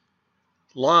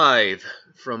Live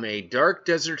from a dark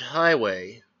desert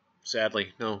highway.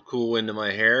 Sadly, no cool wind in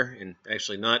my hair, and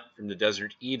actually not from the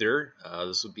desert either.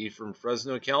 This would be from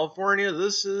Fresno, California.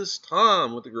 This is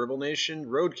Tom with the Gribble Nation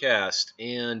Roadcast,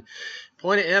 and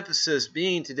point of emphasis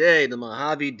being today the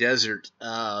Mojave Desert.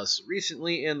 So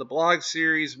recently in the blog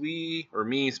series, or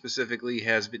me specifically,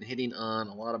 has been hitting on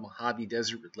a lot of Mojave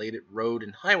Desert related road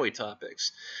and highway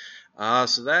topics.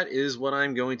 So that is what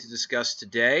I'm going to discuss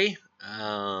today.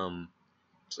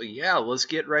 So yeah, let's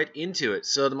get right into it.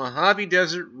 So the Mojave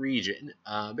Desert region,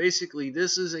 basically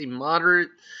this is a moderate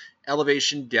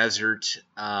elevation desert,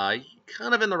 kind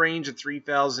of in the range of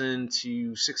 3,000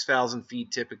 to 6,000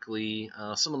 feet typically.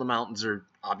 Some of the mountains are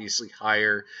obviously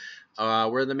higher,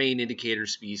 where the main indicator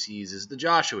species is the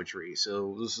Joshua tree.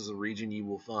 So this is a region you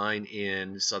will find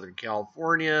in Southern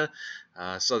California,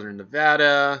 Southern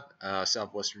Nevada,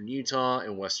 Southwestern Utah,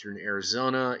 and Western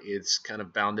Arizona. It's kind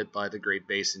of bounded by the Great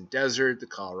Basin Desert, the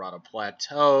Colorado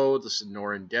Plateau, the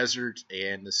Sonoran Desert,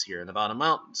 and the Sierra Nevada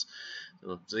Mountains.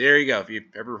 So there you go. If you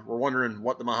ever were wondering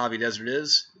what the Mojave Desert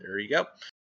is, there you go.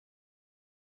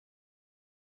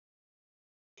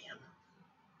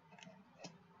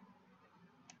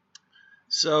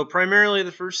 So, primarily,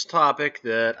 the first topic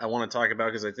that I want to talk about,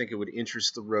 because I think it would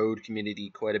interest the road community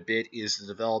quite a bit, is the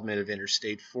development of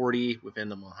Interstate 40 within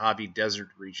the Mojave Desert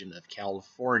region of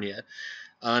California.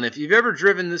 And if you've ever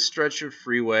driven this stretch of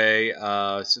freeway,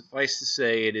 suffice to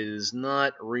say, it is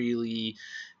not really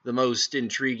the most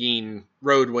intriguing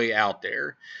roadway out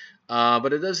there.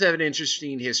 But it does have an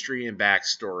interesting history and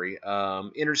backstory.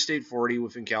 Interstate 40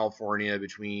 within California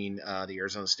between the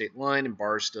Arizona state line and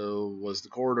Barstow was the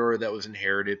corridor that was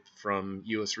inherited from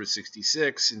US Route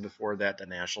 66, and before that, the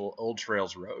National Old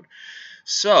Trails Road.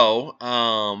 So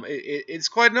it's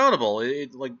quite notable.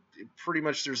 Pretty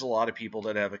much there's a lot of people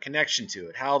that have a connection to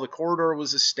it. How the corridor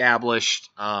was established,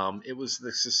 it was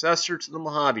the successor to the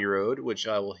Mojave Road, which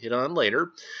I will hit on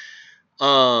later.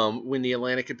 When the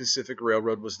Atlantic and Pacific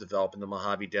Railroad was developed in the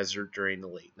Mojave Desert during the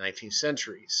late 19th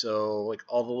century. So, like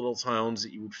all the little towns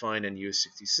that you would find on US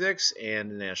 66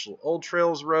 and the National Old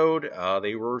Trails Road,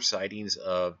 they were sightings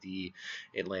of the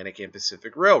Atlantic and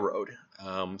Pacific Railroad.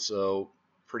 So,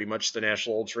 pretty much the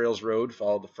National Old Trails Road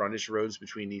followed the frontage roads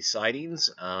between these sidings,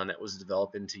 and that was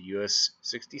developed into US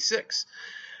 66.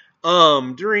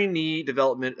 During the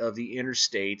development of the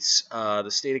interstates,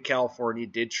 the state of California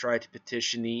did try to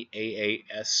petition the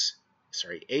AASHO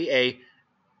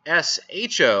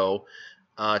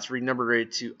to renumber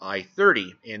it to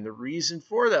I-30, and the reason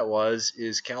for that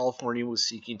is California was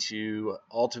seeking to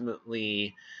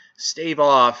ultimately stave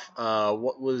off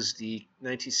what was the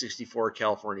 1964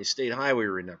 California State Highway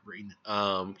renumbering.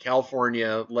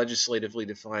 California legislatively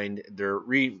defined in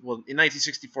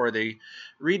 1964 they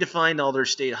redefined all their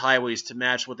state highways to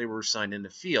match what they were assigned in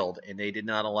the field, and they did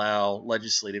not allow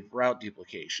legislative route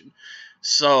duplication.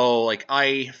 So, like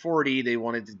I-40, they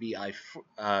wanted to be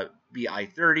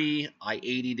I-30,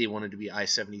 I-80, they wanted to be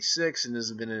I-76, and this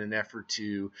has been in an effort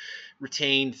to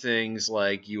retain things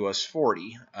like US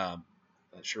 40.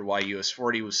 Not sure why US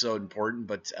 40 was so important,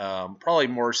 but probably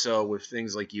more so with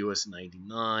things like US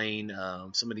 99,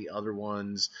 some of the other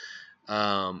ones.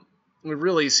 It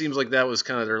really seems like that was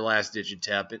kind of their last ditch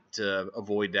attempt to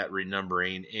avoid that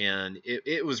renumbering, and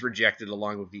it was rejected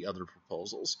along with the other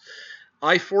proposals.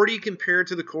 I-40 compared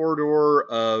to the corridor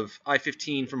of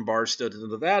I-15 from Barstow to the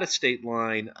Nevada state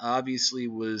line obviously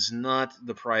was not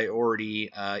the priority,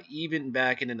 even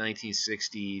back in the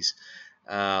 1960s.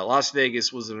 Las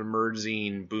Vegas was an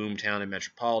emerging boomtown and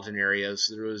metropolitan area,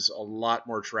 so there was a lot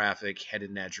more traffic headed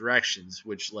in that direction,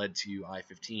 which led to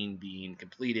I-15 being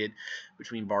completed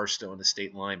between Barstow and the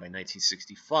state line by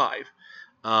 1965.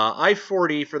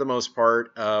 I-40, for the most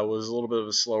part, was a little bit of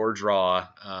a slower draw.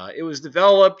 It was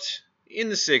developed in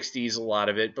the 60s, a lot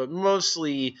of it, but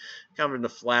mostly kind of in the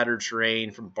flatter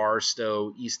terrain from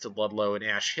Barstow east to Ludlow and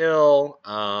Ash Hill,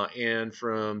 and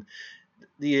from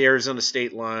the Arizona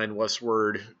state line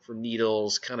westward from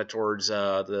Needles, kind of towards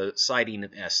the siding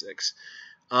of Essex.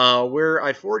 Where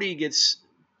I-40 gets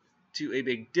to a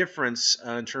big difference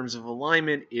in terms of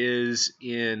alignment is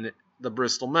in the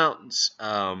Bristol Mountains.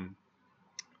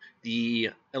 The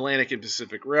Atlantic and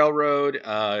Pacific Railroad,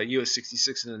 US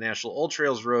 66 and the National Old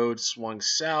Trails Road swung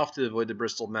south to avoid the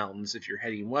Bristol Mountains if you're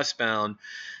heading westbound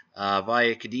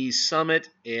via Cadiz Summit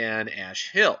and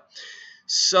Ash Hill.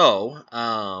 So,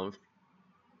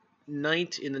 in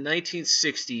the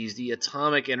 1960s, the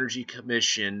Atomic Energy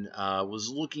Commission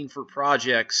was looking for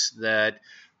projects that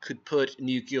could put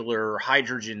nuclear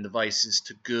hydrogen devices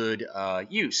to good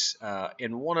use.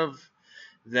 And one of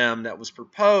them that was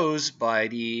proposed by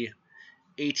the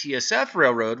ATSF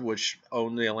Railroad, which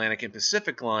owned the Atlantic and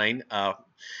Pacific Line,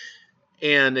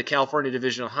 and the California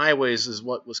Division of Highways is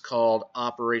what was called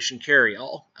Operation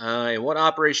Carryall. And what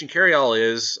Operation Carryall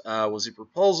was a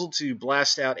proposal to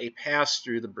blast out a pass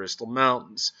through the Bristol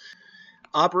Mountains.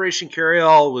 Operation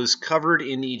Carryall was covered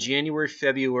in the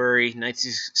January-February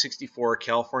 1964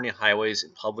 California Highways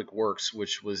and Public Works,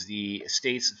 which was the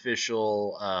state's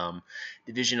official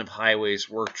Division of Highways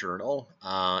work journal.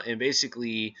 And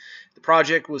basically, the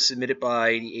project was submitted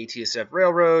by the ATSF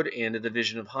Railroad and the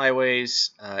Division of Highways,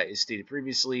 as stated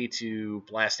previously, to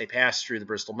blast a pass through the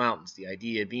Bristol Mountains. The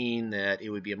idea being that it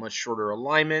would be a much shorter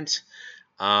alignment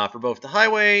for both the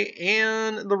highway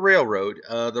and the railroad.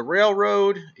 The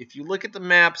railroad, if you look at the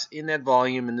maps in that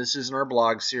volume, and this is in our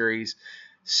blog series,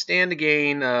 stand to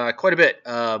gain quite a bit.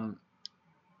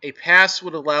 A pass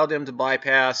would allow them to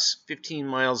bypass 15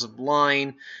 miles of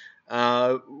line.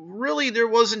 Really, there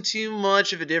wasn't too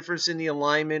much of a difference in the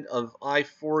alignment of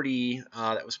I-40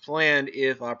 that was planned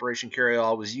if Operation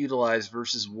Carryall was utilized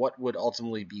versus what would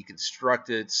ultimately be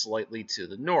constructed slightly to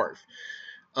the north.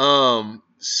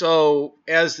 So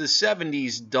as the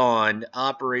 70s dawned,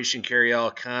 Operation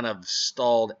Carryall kind of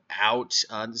stalled out.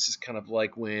 This is kind of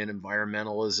like when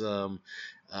environmentalism,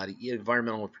 the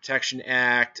Environmental Protection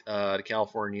Act, the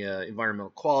California Environmental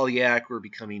Quality Act were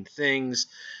becoming things.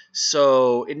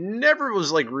 So it never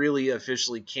was like really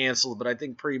officially canceled, but I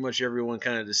think pretty much everyone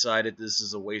kind of decided this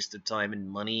is a waste of time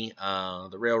and money.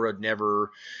 The railroad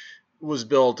never was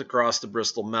built across the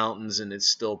Bristol Mountains, and it's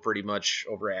still pretty much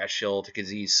over Ash Hill to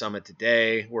Kazee Summit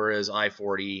today, whereas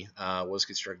I-40 was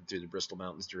constructed through the Bristol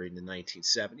Mountains during the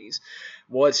 1970s.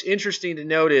 What's interesting to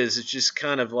note is it's just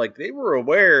kind of like they were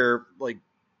aware, like,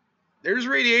 there's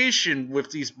radiation with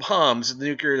these bombs, the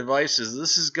nuclear devices.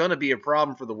 This is going to be a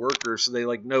problem for the workers. So they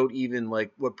note even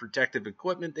what protective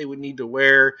equipment they would need to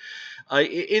wear.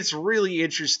 It's really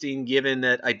interesting given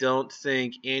that I don't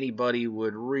think anybody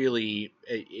would really,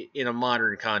 in a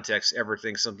modern context, ever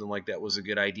think something like that was a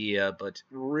good idea. But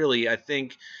really, I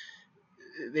think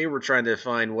they were trying to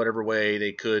find whatever way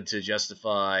they could to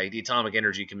justify the Atomic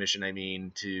Energy Commission,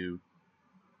 to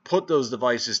put those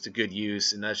devices to good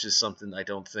use, and that's just something I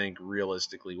don't think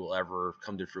realistically will ever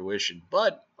come to fruition.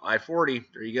 But I-40,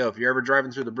 there you go. If you're ever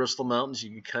driving through the Bristol Mountains,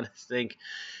 you can kind of think,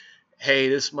 hey,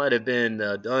 this might have been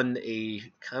done a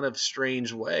kind of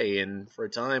strange way, and for a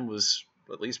time was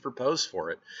at least proposed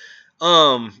for it.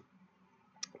 One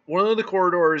of the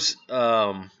corridors,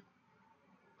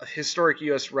 historic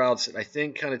U.S. routes that I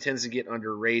think kind of tends to get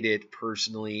underrated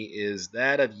personally is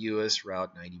that of U.S.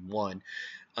 Route 91.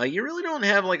 You really don't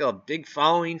have a big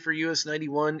following for US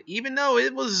 91, even though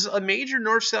it was a major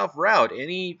north-south route.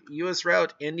 Any US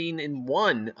route ending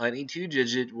in any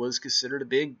two-digit was considered a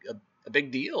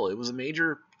big deal. It was a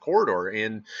major corridor,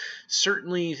 and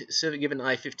certainly, given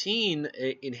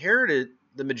I-15 inherited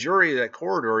the majority of that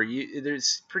corridor,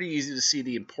 it's pretty easy to see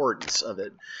the importance of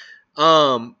it.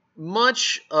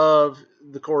 Much of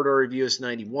the corridor of US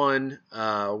 91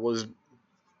 was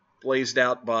blazed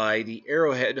out by the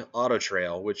Arrowhead Auto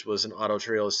Trail, which was an auto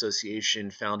trail association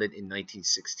founded in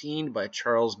 1916 by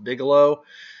Charles Bigelow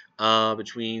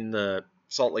between the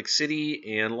Salt Lake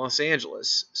City and Los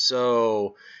Angeles.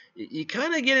 So you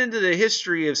kind of get into the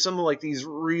history of some of these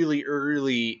really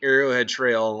early Arrowhead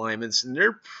Trail alignments, and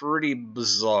they're pretty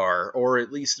bizarre, or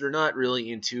at least they're not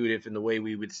really intuitive in the way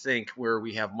we would think, where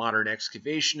we have modern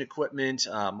excavation equipment,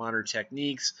 modern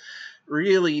techniques.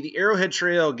 Really, the Arrowhead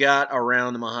Trail got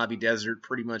around the Mojave Desert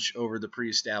pretty much over the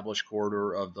pre-established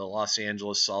corridor of the Los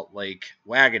Angeles-Salt Lake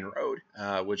Wagon Road,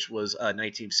 which was a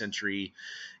 19th century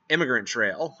immigrant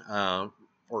trail,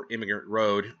 or immigrant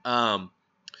road.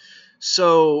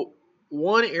 So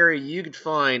one area you could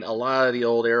find a lot of the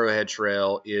old Arrowhead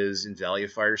Trail is in Valley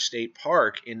of Fire State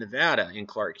Park in Nevada, in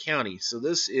Clark County. So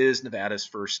this is Nevada's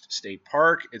first state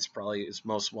park. It's probably its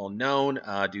most well known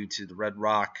due to the red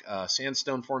rock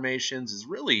sandstone formations. It's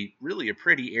really, really a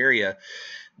pretty area.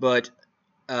 But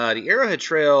the Arrowhead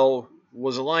Trail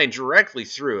was aligned directly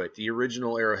through it, the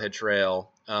original Arrowhead Trail.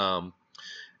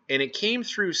 And it came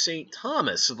through St.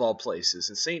 Thomas, of all places.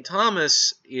 And St.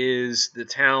 Thomas is the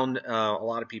town a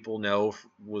lot of people know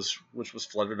which was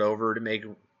flooded over to make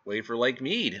way for Lake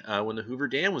Mead when the Hoover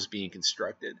Dam was being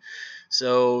constructed.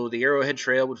 So the Arrowhead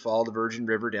Trail would follow the Virgin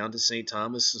River down to St.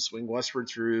 Thomas and swing westward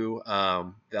through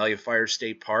Valley of Fire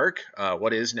State Park,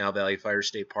 what is now Valley of Fire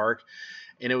State Park.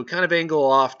 And it would kind of angle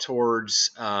off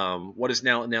towards what is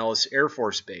now Nellis Air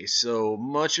Force Base. So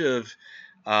much of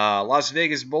Las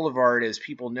Vegas Boulevard, as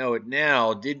people know it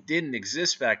now, didn't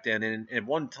exist back then. And at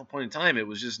one point in time, it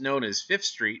was just known as Fifth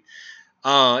Street.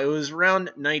 It was around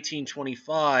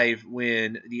 1925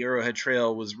 when the Arrowhead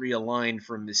Trail was realigned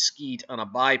from Mesquite on a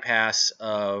bypass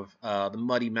of the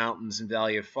Muddy Mountains and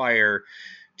Valley of Fire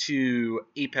to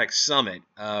Apex Summit,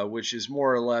 which is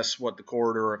more or less what the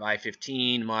corridor of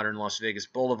I-15, modern Las Vegas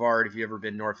Boulevard, if you've ever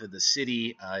been north of the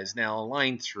city, is now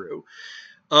aligned through.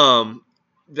 Um,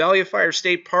 Valley of Fire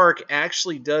State Park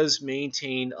actually does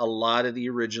maintain a lot of the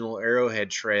original Arrowhead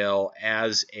Trail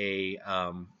as a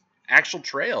actual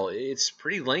trail. It's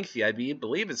pretty lengthy.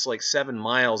 believe it's like 7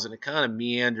 miles, and it kind of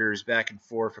meanders back and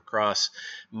forth across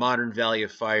modern Valley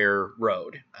of Fire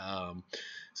Road.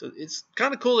 So it's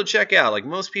kind of cool to check out. Like,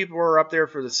 most people are up there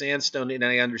for the sandstone, and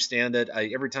I understand that.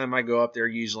 Every time I go up there,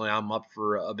 usually I'm up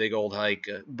for a big old hike.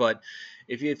 But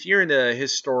if you're into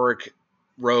historic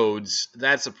roads,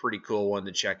 that's a pretty cool one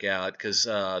to check out, because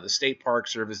the State Park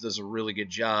Service does a really good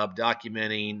job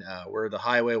documenting where the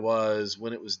highway was,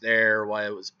 when it was there, why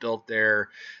it was built there.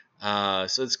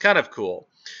 So it's kind of cool.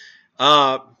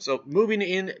 So moving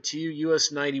into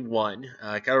US 91,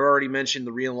 I've already mentioned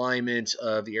the realignment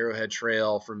of the Arrowhead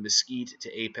Trail from Mesquite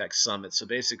to Apex Summit. So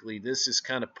basically, this is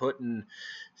kind of putting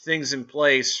things in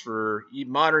place for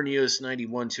modern US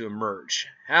 91 to emerge.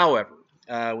 However,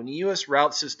 when the U.S.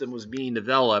 route system was being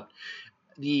developed,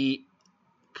 the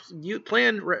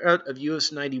plan of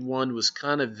US 91 was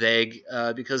kind of vague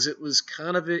because it was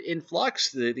kind of in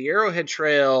flux. The Arrowhead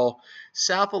Trail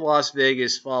south of Las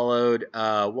Vegas followed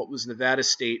what was Nevada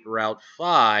State Route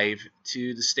 5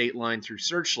 to the state line through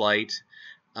Searchlight.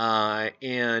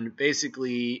 And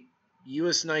basically,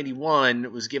 US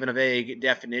 91 was given a vague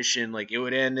definition, like it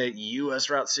would end at US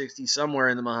Route 60 somewhere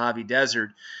in the Mojave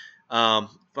Desert.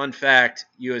 Fun fact,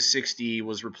 US 60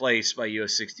 was replaced by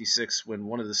US 66 when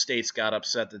one of the states got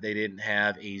upset that they didn't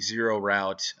have a zero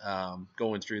route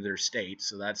going through their state.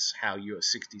 So that's how US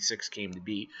 66 came to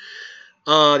be.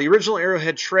 The original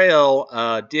Arrowhead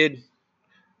Trail did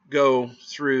go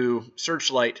through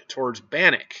Searchlight towards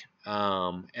Bannock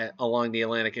along the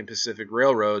Atlantic and Pacific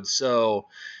Railroad. So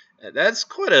that's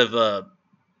quite of a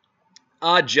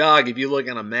odd jog if you look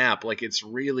on a map. Like, it's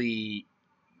really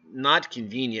not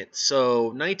convenient. So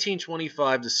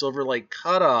 1925, the Silver Lake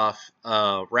cutoff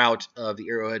route of the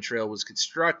Arrowhead Trail was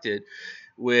constructed,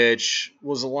 which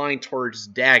was aligned towards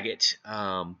Daggett.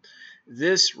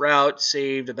 This route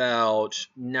saved about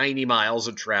 90 miles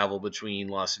of travel between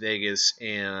Las Vegas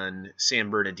and San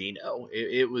Bernardino.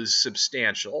 It was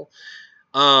substantial.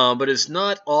 But it's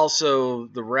not also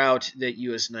the route that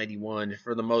US 91,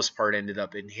 for the most part, ended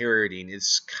up inheriting.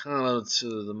 It's kind of,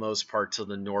 to the most part, to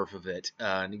the north of it.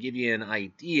 And to give you an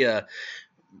idea,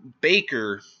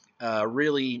 Baker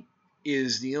really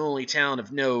is the only town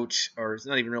of note, or it's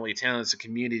not even really a town, it's a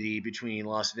community between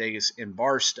Las Vegas and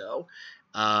Barstow.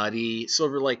 The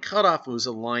Silver Lake cutoff was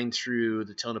aligned through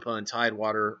the Tonopah and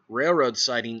Tidewater Railroad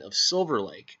siding of Silver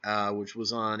Lake, which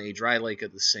was on a dry lake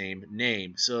of the same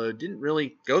name. So it didn't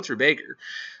really go through Baker.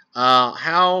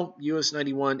 How US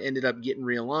 91 ended up getting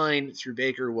realigned through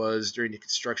Baker was during the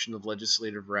construction of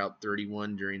Legislative Route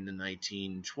 31 during the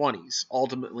 1920s.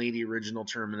 Ultimately, the original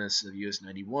terminus of US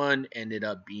 91 ended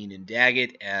up being in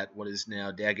Daggett at what is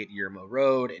now Daggett-Yermo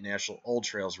Road and National Old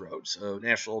Trails Road. So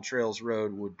National Old Trails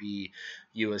Road would be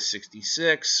US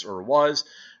 66, or was,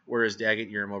 whereas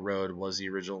Daggett-Yermo Road was the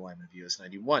original line of US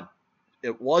 91.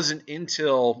 It wasn't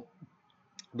until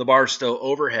the Barstow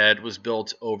overhead was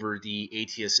built over the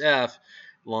ATSF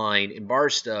line in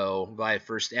Barstow via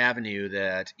First Avenue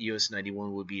that US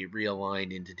 91 would be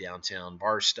realigned into downtown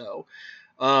Barstow.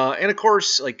 And of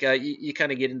course, like you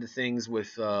kind of get into things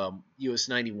with US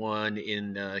 91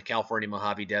 in California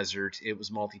Mojave Desert. It was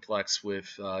multiplex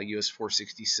with US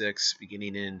 466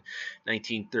 beginning in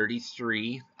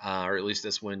 1933, or at least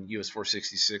that's when US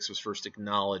 466 was first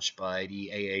acknowledged by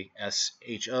the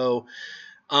AASHO.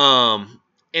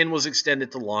 And was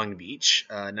extended to Long Beach,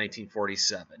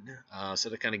 1947. So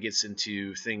that kind of gets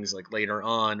into things like later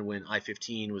on when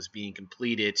I-15 was being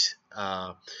completed.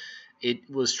 It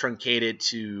was truncated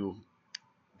to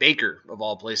Baker, of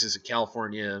all places, at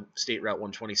California State Route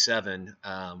 127.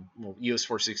 US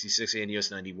 466 and US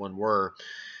 91 were.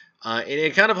 And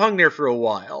it kind of hung there for a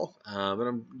while, but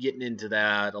I'm getting into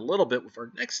that a little bit with our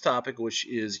next topic, which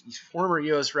is former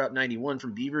US Route 91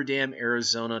 from Beaver Dam,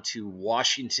 Arizona to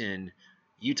Washington,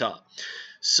 Utah.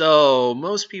 So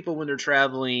most people, when they're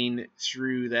traveling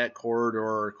through that corridor,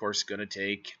 are of course going to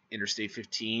take Interstate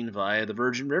 15 via the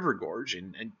Virgin River Gorge,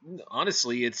 and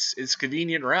honestly, it's a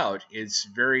convenient route. It's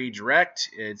very direct.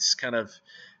 It's kind of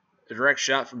a direct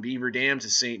shot from Beaver Dam to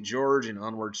St. George and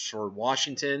onwards toward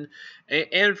Washington.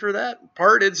 And for that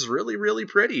part, it's really, really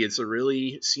pretty. It's a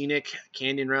really scenic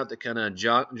canyon route that kind of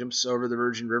jumps over the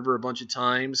Virgin River a bunch of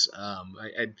times.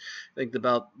 I think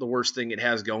about the worst thing it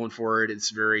has going for it. It's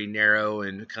very narrow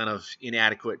and kind of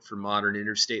inadequate for modern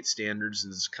interstate standards.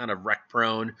 It's kind of wreck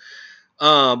prone.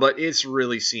 But it's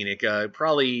really scenic.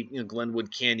 Probably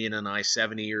Glenwood Canyon on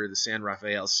I-70 or the San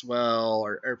Rafael Swell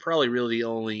are probably really the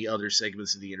only other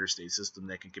segments of the interstate system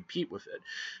that can compete with it.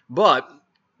 But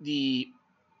the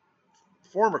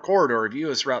former corridor of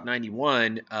U.S. Route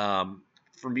 91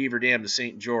 from Beaver Dam to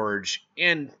St. George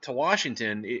and to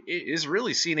Washington it is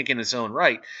really scenic in its own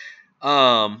right.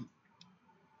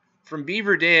 From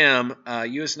Beaver Dam,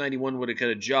 US 91 would have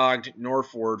kind of jogged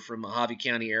northward from Mojave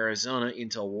County, Arizona,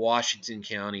 into Washington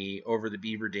County over the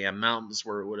Beaver Dam Mountains,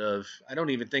 where it would have. I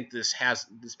don't even think this pass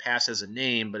has a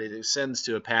name, but it ascends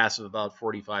to a pass of about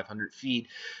 4,500 feet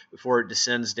before it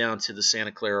descends down to the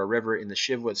Santa Clara River in the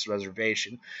Shivwitz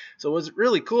Reservation. So what's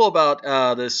really cool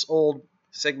about this old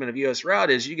segment of U.S.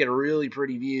 route is you get a really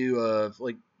pretty view of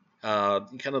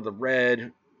kind of the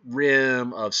red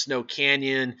rim of Snow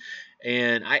Canyon.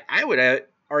 And I would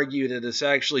argue that it's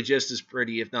actually just as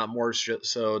pretty, if not more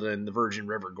so, than the Virgin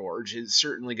River Gorge. It's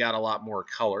certainly got a lot more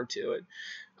color to it.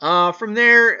 From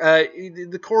there,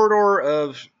 the corridor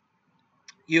of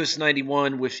US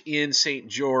 91 within St.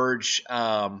 George,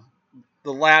 the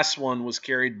last one was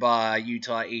carried by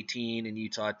Utah 18 and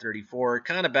Utah 34. It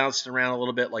kind of bounced around a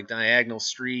little bit like Diagonal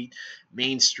Street,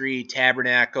 Main Street,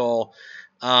 Tabernacle,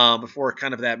 before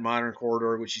kind of that modern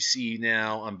corridor, which you see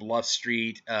now on Bluff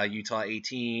Street, Utah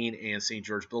 18, and St.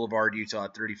 George Boulevard, Utah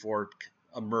 34,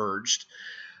 emerged.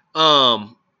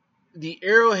 The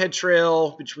Arrowhead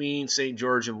Trail between St.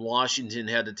 George and Washington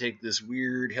had to take this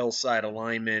weird hillside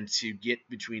alignment to get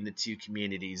between the two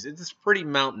communities. It's pretty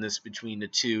mountainous between the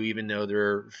two, even though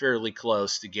they're fairly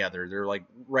close together. They're like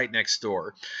right next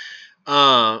door.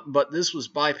 But this was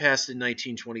bypassed in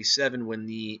 1927 when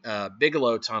the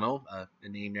Bigelow Tunnel,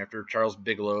 named after Charles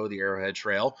Bigelow, the Arrowhead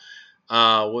Trail,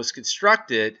 was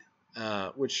constructed,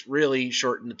 which really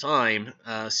shortened the time.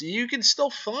 So you can still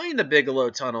find the Bigelow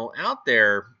Tunnel out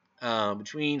there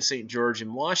between St. George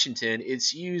and Washington.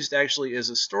 It's used actually as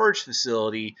a storage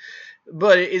facility,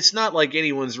 but it's not like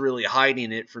anyone's really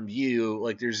hiding it from view.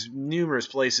 Like there's numerous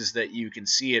places that you can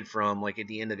see it from, like at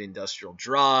the end of Industrial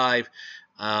Drive,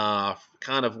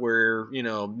 kind of where,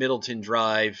 Middleton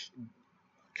Drive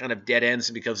kind of dead ends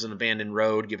and becomes an abandoned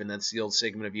road, given that's the old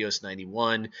segment of US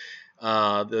 91.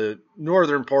 The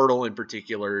northern portal in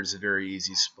particular is a very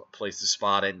easy place to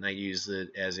spot it, and I used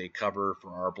it as a cover for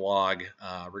our blog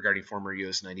regarding former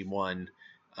US 91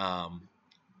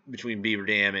 between Beaver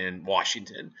Dam and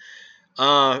Washington.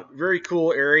 Very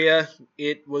cool area.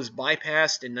 It was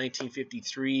bypassed in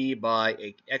 1953 by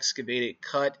an excavated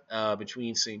cut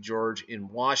between St. George and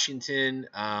Washington,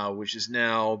 which is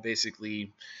now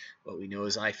basically what we know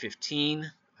as I-15.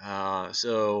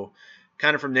 So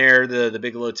kind of from there, the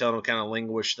Bigelow Tunnel kind of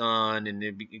languished on, and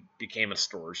it became a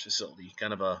storage facility.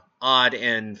 Kind of a odd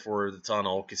end for the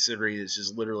tunnel, considering it's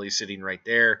just literally sitting right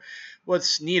there.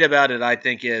 What's neat about it, I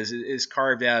think, is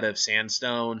carved out of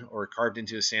sandstone or carved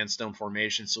into a sandstone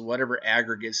formation. So whatever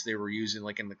aggregates they were using,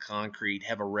 like in the concrete,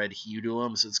 have a red hue to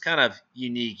them. So it's kind of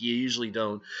unique. You usually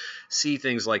don't see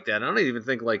things like that. I don't even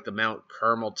think like the Mount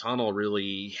Carmel Tunnel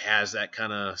really has that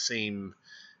kind of same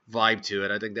vibe to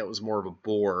it. I think that was more of a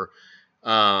bore.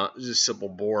 Just simple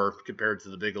bore compared to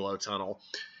the Bigelow Tunnel.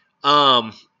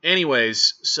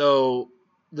 Anyways, so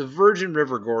the Virgin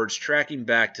River Gorge, tracking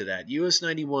back to that, US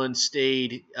 91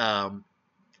 stayed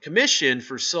commissioned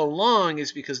for so long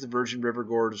is because the Virgin River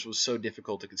Gorge was so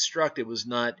difficult to construct. It was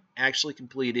not actually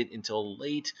completed until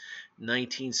late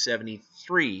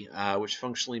 1973, which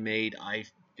functionally made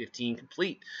I-15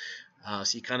 complete.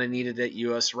 So you kind of needed that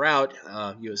U.S. route,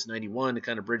 U.S. 91, to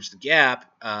kind of bridge the gap.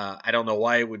 I don't know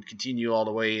why it would continue all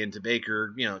the way into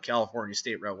Baker, California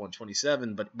State Route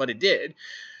 127, but it did.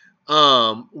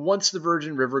 Once the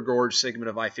Virgin River Gorge segment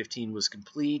of I-15 was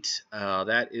complete,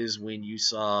 that is when you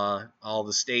saw all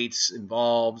the states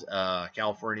involved,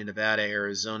 California, Nevada,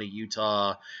 Arizona,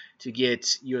 Utah, to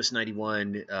get US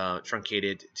 91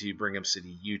 truncated to Brigham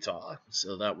City, Utah.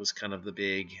 So that was kind of the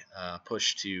big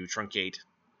push to truncate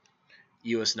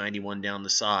US 91 down the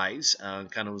size.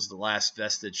 Kind of was the last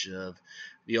vestige of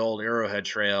the old Arrowhead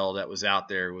Trail that was out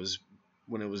there, was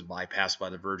when it was bypassed by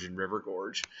the Virgin River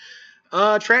Gorge.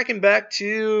 Tracking back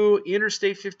to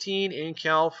Interstate 15 in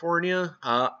California,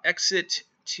 exit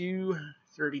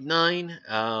 239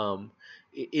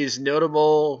 is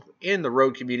notable in the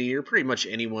road community, or pretty much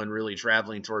anyone really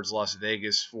traveling towards Las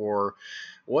Vegas for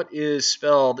what is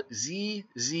spelled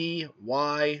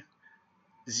ZZYZX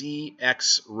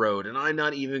Road, and I'm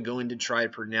not even going to try to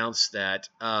pronounce that.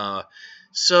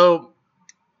 So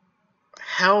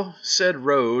how said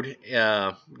road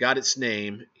got its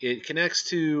name, it connects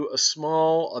to a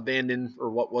small abandoned, or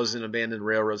what was an abandoned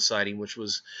railroad siding, which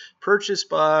was purchased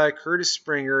by Curtis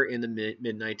Springer in the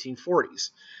mid 1940s.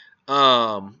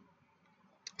 Um,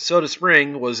 Soda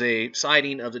Spring was a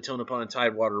siding of the Tonopah and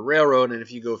Tidewater Railroad, and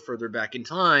if you go further back in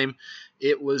time,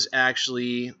 it was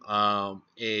actually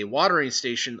a watering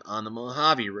station on the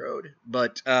Mojave Road.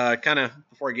 But kind of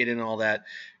before I get into all that,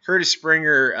 Curtis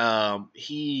Springer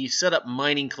he set up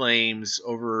mining claims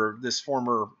over this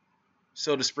former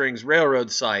Soda Springs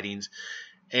Railroad sidings,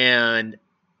 and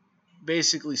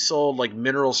basically sold like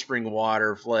mineral spring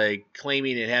water, like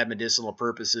claiming it had medicinal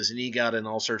purposes, and he got in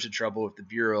all sorts of trouble with the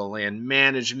Bureau of Land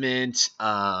Management.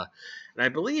 And I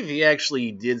believe he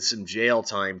actually did some jail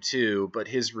time too. But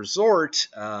his resort,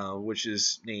 which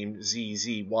is named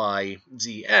ZZYZX,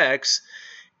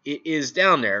 it is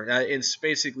down there. It's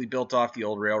basically built off the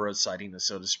old railroad siding of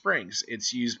Soda Springs.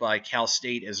 It's used by Cal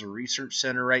State as a research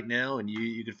center right now, and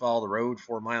you can follow the road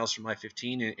 4 miles from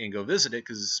I-15 and go visit it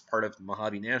because it's part of the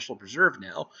Mojave National Preserve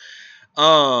now.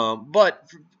 But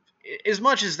as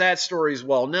much as that story is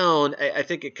well known, I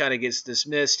think it kind of gets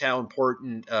dismissed how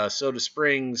important Soda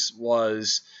Springs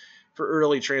was for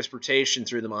early transportation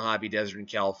through the Mojave Desert in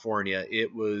California.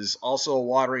 It was also a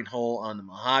watering hole on the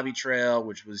Mojave Trail,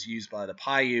 which was used by the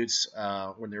Paiutes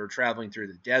when they were traveling through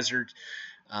the desert.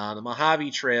 The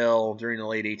Mojave Trail during the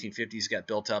late 1850s got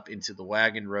built up into the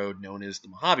wagon road known as the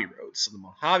Mojave Road. So the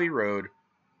Mojave Road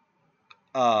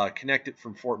connected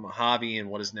from Fort Mojave in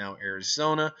what is now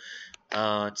Arizona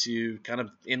to kind of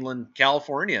inland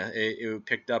California. It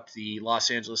picked up the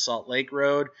Los Angeles Salt Lake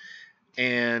Road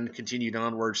and continued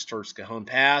onwards towards Cajon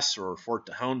Pass, or Fort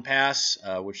Tejon Pass,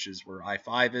 which is where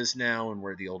I-5 is now and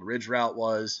where the old Ridge Route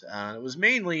was. It was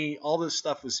mainly, all this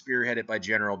stuff was spearheaded by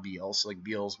General Beale, so like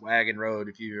Beale's Wagon Road,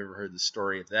 if you've ever heard the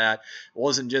story of that. It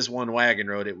wasn't just one wagon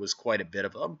road, it was quite a bit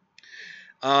of them.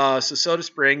 So Soda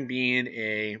Spring, being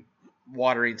a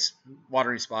watering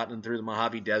spot and through the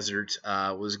Mojave Desert,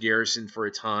 was garrisoned for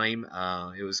a time.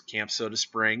 It was Camp Soda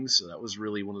Springs, so that was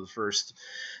really one of the first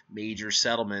major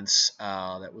settlements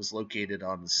that was located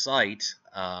on the site,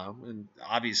 and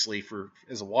obviously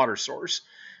as a water source.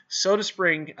 Soda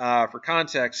Spring, for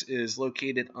context, is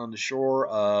located on the shore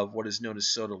of what is known as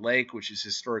Soda Lake, which has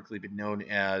historically been known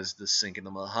as the Sink of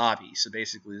the Mojave. So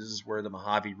basically, this is where the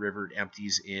Mojave River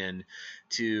empties in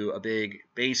to a big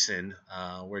basin,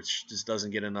 which just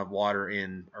doesn't get enough water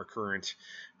in our current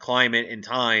climate and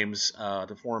times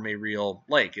to form a real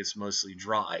lake. It's mostly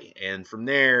dry. And from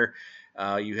there,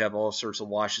 you have all sorts of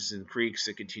washes and creeks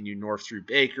that continue north through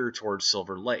Baker towards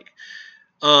Silver Lake.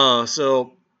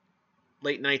 So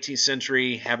late 19th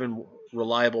century, having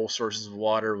reliable sources of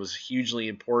water was hugely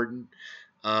important.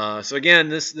 So again,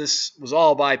 this was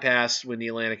all bypassed when the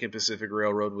Atlantic and Pacific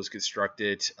Railroad was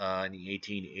constructed in the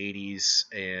 1880s,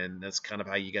 and that's kind of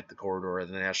how you get the corridor of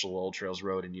the National Oil Trails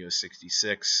Road and US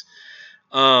 66.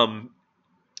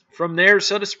 From there,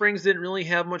 Soda Springs didn't really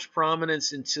have much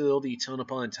prominence until the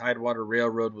Tonopah and Tidewater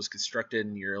Railroad was constructed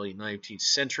in the early 19th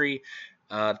century.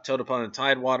 Tonopah and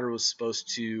Tidewater was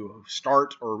supposed to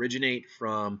start or originate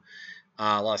from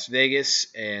Las Vegas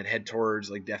and head towards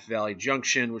like Death Valley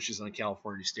Junction, which is on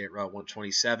California State Route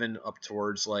 127, up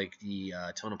towards like the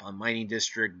Tonopah Mining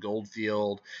District,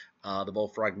 Goldfield, the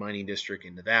Bullfrog Mining District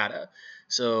in Nevada.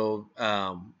 So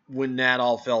when that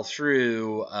all fell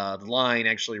through, the line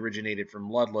actually originated from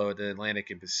Ludlow at the Atlantic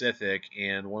and Pacific,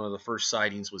 and one of the first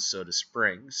sightings was Soda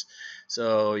Springs.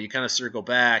 So you kind of circle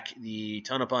back, the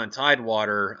Tonopah and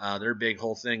Tidewater, their big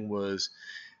whole thing was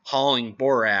hauling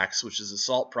borax, which is a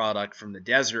salt product from the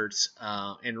deserts,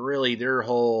 and really their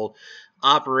whole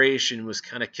operation was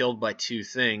kind of killed by two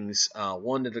things.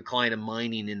 One, the decline of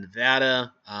mining in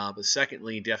Nevada, but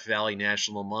secondly, Death Valley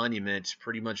National Monument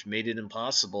pretty much made it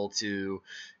impossible to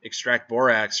extract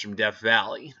borax from Death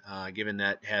Valley, given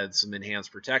that had some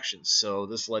enhanced protections. So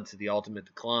this led to the ultimate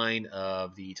decline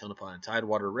of the Tonopah and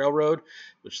Tidewater Railroad,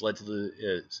 which led to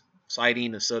the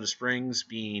siting of Soda Springs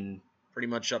being pretty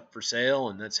much up for sale,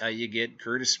 and that's how you get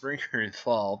Curtis Springer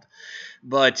involved.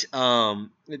 But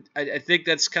I think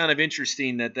that's kind of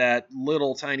interesting that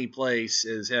little tiny place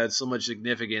has had so much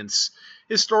significance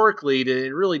historically that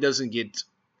it really doesn't get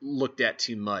looked at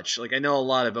too much. Like, I know a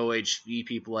lot of OHV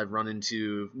people I've run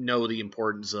into know the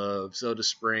importance of Soda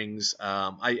Springs.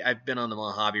 I've been on the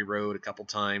Mojave Road a couple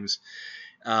times,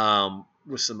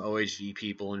 with some OHV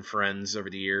people and friends over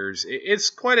the years.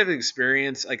 It's quite an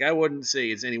experience. Like, I wouldn't say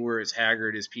it's anywhere as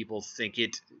haggard as people think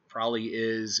it probably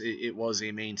is. It was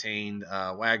a maintained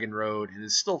wagon road, and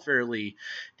it's still fairly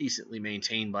decently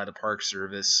maintained by the Park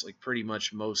Service. Like, pretty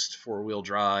much most four-wheel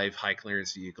drive, high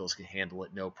clearance vehicles can handle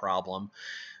it no problem.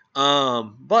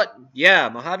 But yeah,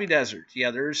 Mojave Desert. Yeah,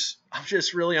 I'm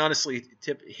just really honestly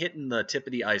hitting the tip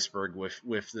of the iceberg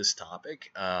with this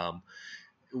topic.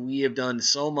 We have done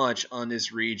so much on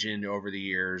this region over the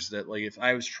years that, like, if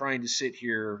I was trying to sit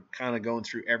here kind of going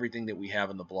through everything that we have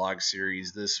in the blog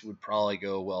series, this would probably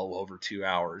go well over 2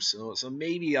 hours. So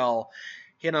maybe I'll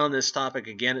hit on this topic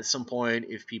again at some point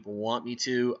if people want me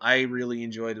to. I really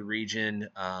enjoy the region.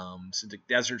 Synthetic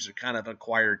deserts are kind of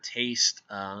acquired taste.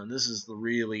 This is the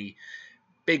really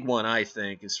big one, I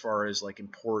think, as far as like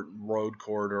important road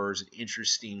corridors and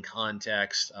interesting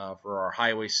context for our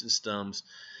highway systems.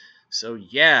 So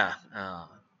yeah,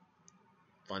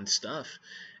 fun stuff.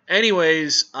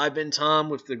 Anyways, I've been Tom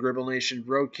with the Gribble Nation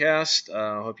broadcast.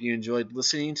 Hope you enjoyed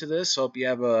listening to this. Hope you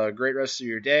have a great rest of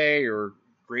your day or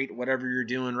great whatever you're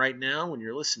doing right now when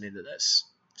you're listening to this.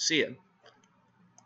 See ya.